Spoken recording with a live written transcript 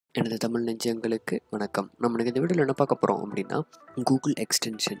எனது தமிழ் நெஞ்சங்களுக்கு வணக்கம். நம்ம இந்த வீடியோவில் என்ன பார்க்க போகிறோம் அப்படின்னா, கூகுள்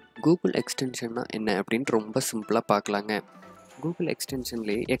எக்ஸ்டென்ஷன். கூகுள் எக்ஸ்டென்ஷன்னா என்ன அப்படின்ட்டு ரொம்ப சிம்பிளாக பார்க்கலாங்க. கூகுள்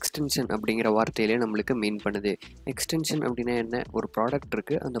எக்ஸ்டென்ஷன்லேயே எக்ஸ்டென்ஷன் அப்படிங்கிற வார்த்தையிலே நம்மளுக்கு மீன் பண்ணுது. எக்ஸ்டென்ஷன் அப்படின்னா என்ன? ஒரு ப்ராடக்ட்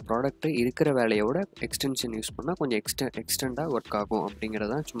இருக்குது, அந்த ப்ராடக்ட்டு இருக்கிற வேலையோட எக்ஸ்டென்ஷன் யூஸ் பண்ணால் கொஞ்சம் எக்ஸ்டெண்டாக ஒர்க் ஆகும்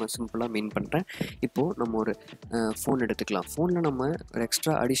அப்படிங்கிறதான் சும்மா சிம்பிளாக மீன் பண்ணுறேன். இப்போது நம்ம ஒரு ஃபோன் எடுத்துக்கலாம். ஃபோனில் நம்ம ஒரு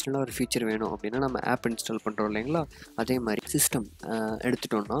எக்ஸ்ட்ரா அடிஷ்னலாக ஒரு ஃபீச்சர் வேணும் அப்படின்னா நம்ம ஆப் இன்ஸ்டால் பண்ணுறோம் இல்லைங்களா? அதே மாதிரி சிஸ்டம்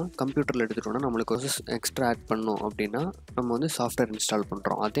எடுத்துட்டோம்னா, கம்ப்யூட்டரில் எடுத்துட்டோம்னா நம்மளுக்கு ஒரு எக்ஸ்ட்ரா ஆட் பண்ணணும் அப்படின்னா நம்ம வந்து சாஃப்ட்வேர் இன்ஸ்டால்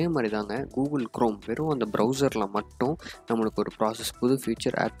பண்ணுறோம். அதே மாதிரி தாங்க கூகுள் க்ரோம், வெறும் அந்த ப்ரௌசரில் மட்டும் நம்மளுக்கு ஒரு ப்ராசஸ் புது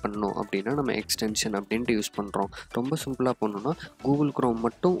ஃபீச்சர் ஆட் பண்ணணும் அப்படின்னா நம்ம எக்ஸ்டென்ஷன் அப்படின்ட்டு யூஸ் பண்ணுறோம். ரொம்ப சிம்பிளாக பண்ணணும்னா கூகுள் க்ரோம்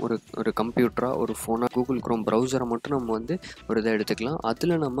மட்டும் ஒரு கம்ப்யூட்டராக ஒரு ஃபோனாக கூகுள் க்ரோம் ப்ரௌசரை மட்டும் நம்ம வந்து ஒரு இதை எடுத்துக்கலாம்.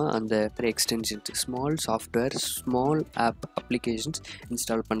 அதில் நம்ம அந்த extensions, small software, small app applications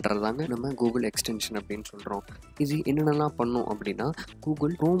install பண்ணுறதாங்க நம்ம கூகுள் எக்ஸ்டென்ஷன் அப்படின்னு சொல்கிறோம். இது என்னென்னலாம் பண்ணும் அப்படின்னா,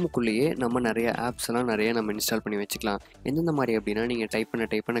 கூகுள் க்ரோமுக்குள்ளேயே நம்ம நிறைய ஆப்ஸ் எல்லாம் நிறைய நம்ம இன்ஸ்டால் பண்ணி வச்சுக்கலாம். எந்தெந்த மாதிரி அப்படின்னா, நீங்கள் டைப்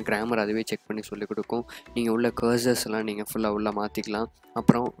பண்ண கிராமர் அதுவே செக் பண்ணி சொல்லிக் கொடுக்கும். நீங்கள் உள்ள கர்சர்ஸ் எல்லாம் நீங்கள் ஃபுல்லாக உள்ள மாற்றிக்கலாம்.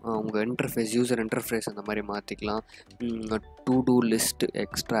 அப்புறம் உங்கள் இன்டர்ஃபேஸ், யூசர் இன்டர்ஃபேஸ் அந்த மாதிரி மாற்றிக்கலாம். To do list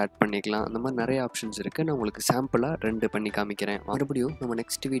extra add பண்ணிக்கலாம். அந்த மாதிரி நிறைய ஆப்ஷன்ஸ் இருக்குது. நான் உங்களுக்கு சாம்பிளாக 2 பண்ணி காமிக்கிறேன். மறுபடியும் நம்ம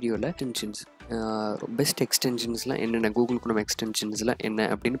நெக்ஸ்ட் வீடியோவில் எக்ஸ்டென்ஷன்ஸ், பெஸ்ட் எக்ஸ்டென்ஷன்ஸ்லாம் என்னென்ன, கூகுள் க்ரோம் எக்ஸ்டென்ஷன்ஸ்லாம் என்ன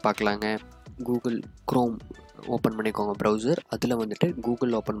அப்படின்னு பார்க்கலாங்க. கூகுள் க்ரோம் ஓப்பன் பண்ணிக்கோங்க ப்ரௌசர். அதில் வந்துட்டு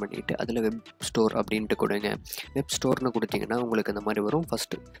கூகுள் ஓப்பன் பண்ணிவிட்டு அதில் வெப் ஸ்டோர் அப்படின்ட்டு கொடுங்க. வெப் ஸ்டோர்னு கொடுத்தீங்கன்னா உங்களுக்கு இந்த மாதிரி வரும்.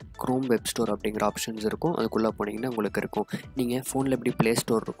 ஃபஸ்ட்டு க்ரோம் வெப் ஸ்டோர் அப்படிங்கிற ஆப்ஷன்ஸ் இருக்கும். அதுக்குள்ளே போனீங்கன்னா உங்களுக்கு இருக்கும். நீங்கள் ஃபோனில் எப்படி ப்ளே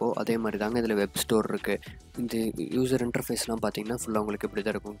ஸ்டோர் இருக்கோ அதே மாதிரி தாங்க இதில் வெப் ஸ்டோர் இருக்குது. இந்த யூசர் இன்டர்ஃபேஸ்லாம் பார்த்தீங்கன்னா ஃபுல்லாக உங்களுக்கு இப்படி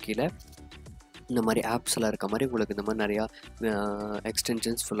தான் இருக்கும். கீழே இந்த மாதிரி ஆப்ஸ்லாம் இருக்க மாதிரி உங்களுக்கு இந்த மாதிரி நிறையா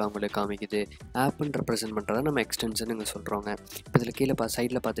எக்ஸ்டென்ஷன்ஸ் ஃபுல்லாக உங்களுக்கு காமிக்குது. ஆப்னு ரெப்ரசென்ட் பண்ணுறதா நம்ம எக்ஸ்டென்ஷன் இங்கே சொல்கிறோங்க. இப்போ இதில் கீழே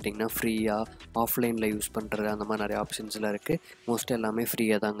சைடில் பார்த்துட்டிங்கன்னா ஃப்ரீயாக ஆஃப்லைனில் யூஸ் பண்ணுறது அந்த மாதிரி நிறைய ஆப்ஷன்ஸ்லாம் இருக்குது. மோஸ்ட்டாக எல்லாமே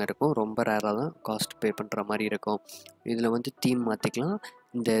ஃப்ரீயாக தாங்க இருக்கும். ரொம்ப ரேராக தான் காஸ்ட் பே பண்ணுற மாதிரி இருக்கும். இதில் வந்து தீம் மாற்றிக்கலாம்.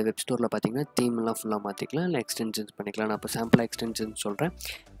 இந்த வெப் ஸ்டோரில் பார்த்தீங்கன்னா தீம்லாம் ஃபுல்லாக மாற்றிக்கலாம், இல்லை எக்ஸ்டென்ஷன்ஸ் பண்ணிக்கலாம். நான் இப்போ சாம்பிளாக எக்ஸ்டென்ஷன்ஸ் சொல்கிறேன்.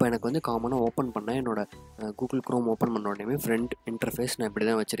 இப்போ எனக்கு வந்து காமனாக ஓப்பன் பண்ணேன், என்னோடய கூகுள் க்ரோம் ஓப்பன் பண்ண உடனே ஃப்ரண்ட் இன்டர்ஃபேஸ் நான் இப்படி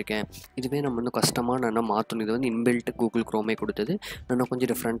தான் வச்சுருக்கேன். இதுவே நம்ம வந்து கஷ்டமாக நான் மாற்றணும். இது வந்து இன்பில்ட் கூகுள் க்ரோமே கொடுத்தது. நான்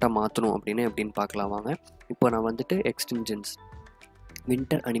கொஞ்சம் டிஃப்ரெண்ட்டாக மாற்றணும் அப்படின்னா எப்படின்னு பார்க்கலாம் வாங்க. இப்போ நான் வந்துட்டு எக்ஸ்டென்ஷன்ஸ்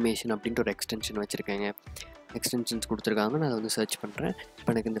வின்டர் அனிமேஷன் அப்படின்ட்டு ஒரு எக்ஸ்டென்ஷன் வச்சுருக்கேங்க. எக்ஸ்டென்ஷன்ஸ் கொடுத்துருக்காங்க. நான் அதை வந்து சர்ச் பண்ணுறேன். இப்போ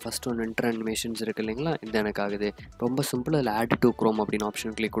எனக்கு இந்த ஃபஸ்ட் ஒன் வின்டர் அனிமேஷன்ஸ் இருக்குது இல்லைங்களா, இது எனக்கு ஆகுது. ரொம்ப சிம்பிள். அதில் ஆட் டு க்ரோம் அப்படின்னு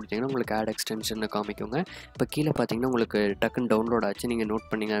ஆப்ஷன் கிளிக் கொடுத்தீங்கன்னா உங்களுக்கு ஆட் எக்ஸ்டென்ஷன் காமிக்குங்க. இப்போ கீழே பார்த்தீங்கன்னா உங்களுக்கு டக்குன்னு டவுன்லோட் ஆச்சு. நீங்கள் நோட்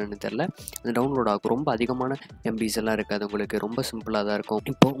பண்ணிங்கன்னு தெரில, அந்த டவுன்லோட் ஆகும். ரொம்ப அதிகமான எம்பிஸ் எல்லாம் இருக்காது, உங்களுக்கு ரொம்ப சிம்பிளாக தான் இருக்கும்.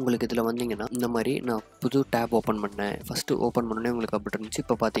 இப்போ உங்களுக்கு இதில் வந்தீங்கன்னா இந்த மாதிரி நான் புது டேப் ஓப்பன் பண்ணேன். ஃபஸ்ட்டு ஓப்பன் பண்ணோன்னே உங்களுக்கு அப்படி இருந்துச்சு.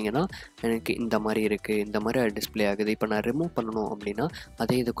 இப்போ பார்த்தீங்கன்னா எனக்கு இந்த மாதிரி இருக்குது, இந்த மாதிரி டிஸ்பிளே ஆகுது. இப்போ நான் ரிமூவ் பண்ணணும் அப்படின்னா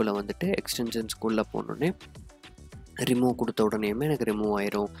அதே இதுக்குள்ளே வந்துட்டு எக்ஸ்டென்ஷன்ஸ்குள்ளே போனோடனே ரிமூவ் கொடுத்த உடனேயுமே எனக்கு ரிமூவ்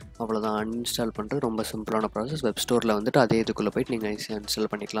ஆயிரும். அவ்வளோதான். அன்இன்ஸ்டால் பண்ணுறது ரொம்ப சிம்பிளான ப்ராசஸ். வெப் ஸ்டோரில் வந்துட்டு அதே இதுக்குள்ளே போய்ட்டு நீங்கள் ஈஸியாக இன்ஸ்டால்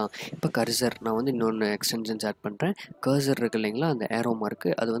பண்ணிக்கலாம். இப்போ கர்சர், நான் வந்து இன்னொன்று எக்ஸ்டென்ஷன்ஸ் ஆட் பண்ணுறேன். கர்சர் இருக்குது இல்லைங்களா, அந்த ஏரோ மார்க்கு,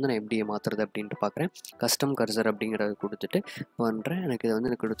 அது வந்து நான் எப்படி மாற்றுறது அப்படின்ட்டு பார்க்குறேன். கஸ்டம் கர்சர் அப்படிங்கிறத கொடுத்துட்டு பண்ணுறேன். எனக்கு இதை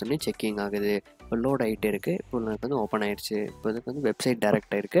வந்து எனக்கு கொடுத்தோன்னே செக்கிங் ஆகுது. இப்போ லோட் ஆகிட்டே இருக்குது. இப்போ எனக்கு வந்து ஓப்பன் ஆகிடுச்சு. இப்போ இதுக்கு வந்து வெப்சைட்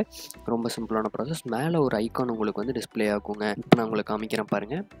டேரெக்ட் ஆகிருக்கு. ரொம்ப சிம்பிளான ப்ராசஸ். மேலே ஒரு ஐக்கான் உங்களுக்கு வந்து டிஸ்பிளே ஆகுங்க. இப்போ நான் உங்களுக்கு காமிக்கிறேன்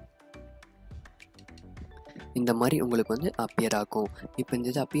பாருங்கள். இந்த மாதிரி உங்களுக்கு வந்து அப்பியர் ஆகும். இப்போ இந்த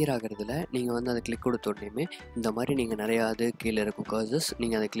இது அப்பியர் ஆகிறதுல நீங்கள் வந்து அதை கிளிக் கொடுத்த உடனேயுமே இந்த மாதிரி நீங்கள் நிறையா அது கீழே இருக்கும் கர்சர்ஸ்.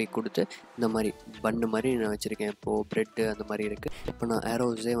 நீங்கள் அதை கிளிக் கொடுத்து இந்த மாதிரி பன்னு மாதிரி நான் வச்சுருக்கேன். இப்போது ப்ரெட்டு அந்த மாதிரி இருக்குது. இப்போ நான்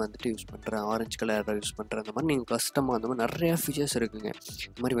ஏரோஸே வந்துட்டு யூஸ் பண்ணுறேன், ஆரஞ்சு கலர் ஏரோ யூஸ் பண்ணுறேன். அந்த மாதிரி நீங்கள் கஸ்டமாக அந்த மாதிரி நிறையா ஃபீச்சர்ஸ் இருக்குங்க.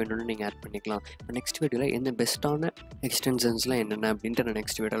 இந்த மாதிரி வேணும்னு நீங்கள் ஆட் பண்ணிக்கலாம். நெக்ஸ்ட் வீடியோவில் எந்த பெஸ்ட்டான எக்ஸ்டென்ஷன்ஸ்லாம் என்னென்ன அப்படின்ட்டு நான்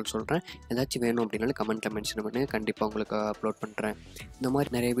நெக்ஸ்ட் வீடியோவில் சொல்கிறேன். ஏதாச்சும் வேணும் அப்படின்னாலும் கமெண்ட்டில் மென்ஷன் பண்ணி கண்டிப்பாக உங்களுக்கு அப்லோட் பண்ணுறேன். இந்த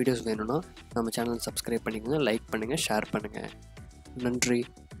மாதிரி நிறைய வீடியோஸ் வேணும்னா நம்ம சேனல் சப்ஸ்கிரைப் பண்ணிக்கோங்க, லைக் பண்ணுங்கள், ஷேர் பண்ணுங்கள். நன்றி.